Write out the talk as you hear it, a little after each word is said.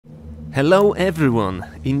Hello everyone!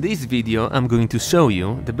 In this video I'm going to show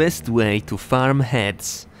you the best way to farm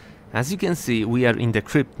heads. As you can see, we are in the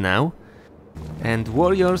crypt now, and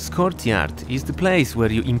Warrior's Courtyard is the place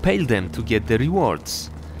where you impale them to get the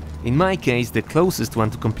rewards. In my case, the closest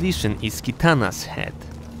one to completion is Kitana's head.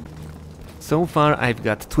 So far I've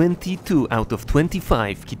got 22 out of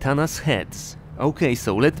 25 Kitana's heads. Okay,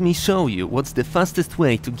 so let me show you what's the fastest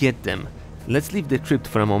way to get them. Let's leave the crypt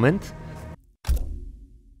for a moment.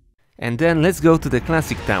 And then let's go to the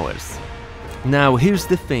classic towers. Now here's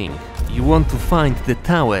the thing, you want to find the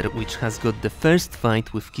tower which has got the first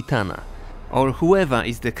fight with Kitana, or whoever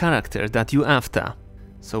is the character that you after.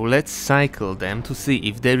 So let's cycle them to see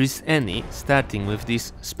if there is any starting with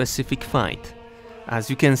this specific fight. As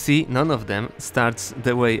you can see, none of them starts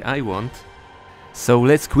the way I want. So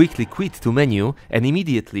let's quickly quit to menu and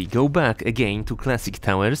immediately go back again to classic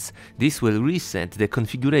towers. This will reset the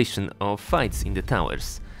configuration of fights in the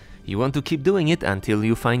towers. You want to keep doing it until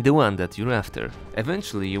you find the one that you're after.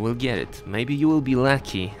 Eventually you will get it. Maybe you will be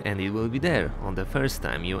lucky and it will be there on the first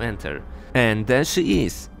time you enter. And there she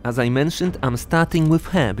is. As I mentioned, I'm starting with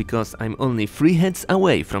her because I'm only 3 heads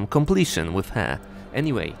away from completion with her.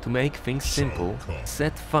 Anyway, to make things simple,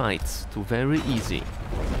 set fights to very easy.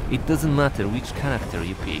 It doesn't matter which character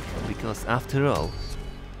you pick, because after all,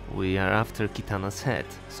 we are after Kitana's head,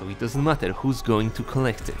 so it doesn't matter who's going to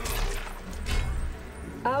collect it.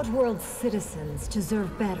 Outworld citizens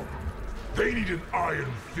deserve better. They need an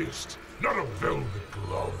iron fist, not a velvet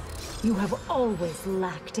glove. You have always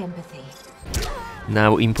lacked empathy.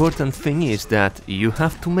 Now, important thing is that you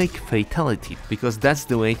have to make fatality, because that's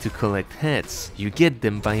the way to collect heads. You get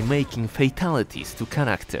them by making fatalities to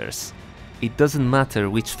characters. It doesn't matter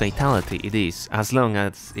which fatality it is, as long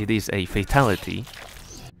as it is a fatality.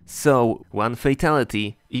 So, 1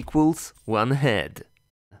 fatality equals 1 head.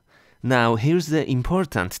 Now here's the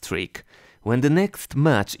important trick. When the next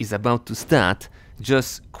match is about to start,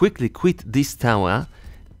 just quickly quit this tower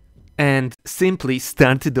and simply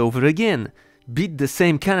start it over again. Beat the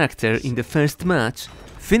same character in the first match,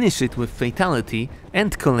 finish it with fatality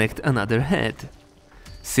and collect another head.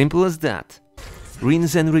 Simple as that.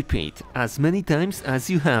 Rinse and repeat as many times as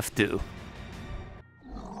you have to.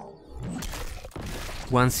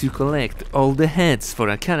 Once you collect all the heads for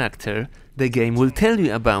a character, the game will tell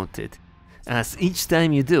you about it. As each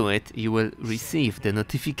time you do it, you will receive the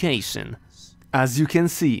notification. As you can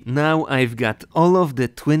see, now I've got all of the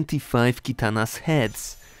 25 Kitana's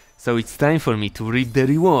heads. So it's time for me to reap the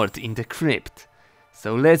reward in the crypt.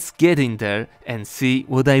 So let's get in there and see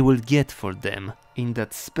what I will get for them in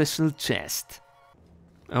that special chest.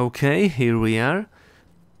 Okay, here we are.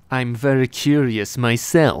 I'm very curious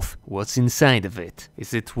myself what's inside of it.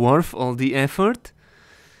 Is it worth all the effort?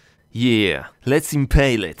 Yeah, let's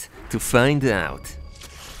impale it to find out.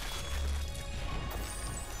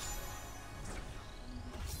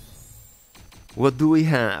 What do we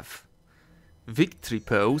have? Victory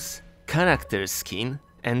pose, character skin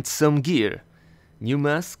and some gear. New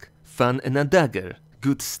mask, fun and a dagger.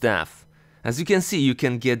 Good stuff. As you can see, you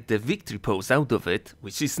can get the victory pose out of it,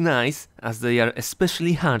 which is nice, as they are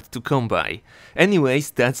especially hard to come by.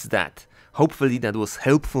 Anyways, that's that. Hopefully that was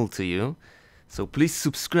helpful to you. So please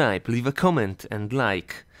subscribe, leave a comment and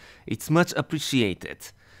like. It's much appreciated.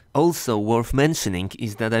 Also worth mentioning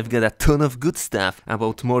is that I've got a ton of good stuff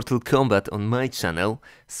about Mortal Kombat on my channel,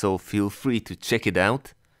 so feel free to check it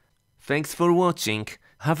out. Thanks for watching,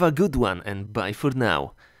 have a good one and bye for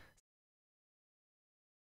now.